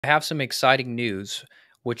I have some exciting news,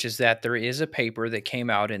 which is that there is a paper that came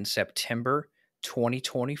out in September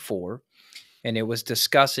 2024, and it was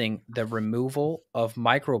discussing the removal of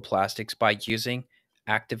microplastics by using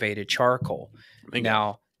activated charcoal. Bingo.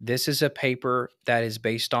 Now, this is a paper that is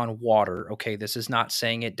based on water. Okay, this is not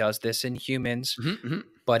saying it does this in humans, Hmm, hmm.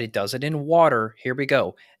 but it does it in water. Here we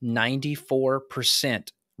go,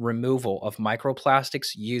 94% removal of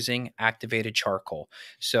microplastics using activated charcoal.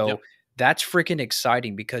 So Yep. that's freaking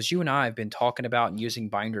exciting because you and I have been talking about and using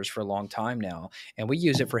binders for a long time now. And we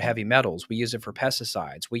use it for heavy metals, we use it for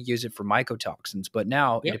pesticides, we use it for mycotoxins. But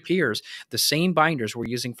now it Yep. appears the same binders we're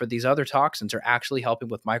using for these other toxins are actually helping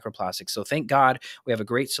with microplastics. So thank God we have a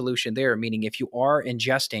great solution there. Meaning, if you are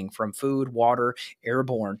ingesting from food, water,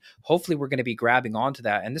 airborne, hopefully we're going to be grabbing onto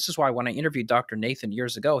that. And this is why when I interviewed Dr. Nathan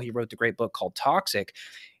years ago, he wrote the great book called Toxic.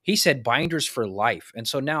 He said binders for life. And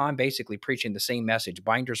so now I'm basically preaching the same message,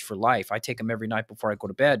 binders for life. I take them every night before I go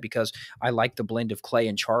to bed because I like the blend of clay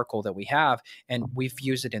and charcoal that we have. And we've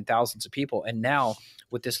used it in thousands of people. And now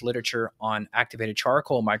with this literature on activated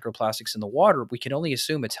charcoal, microplastics in the water, we can only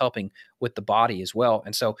assume it's helping with the body as well.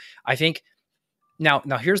 And so I think now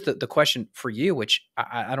here's the question for you, which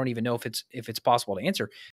I don't even know if it's possible to answer.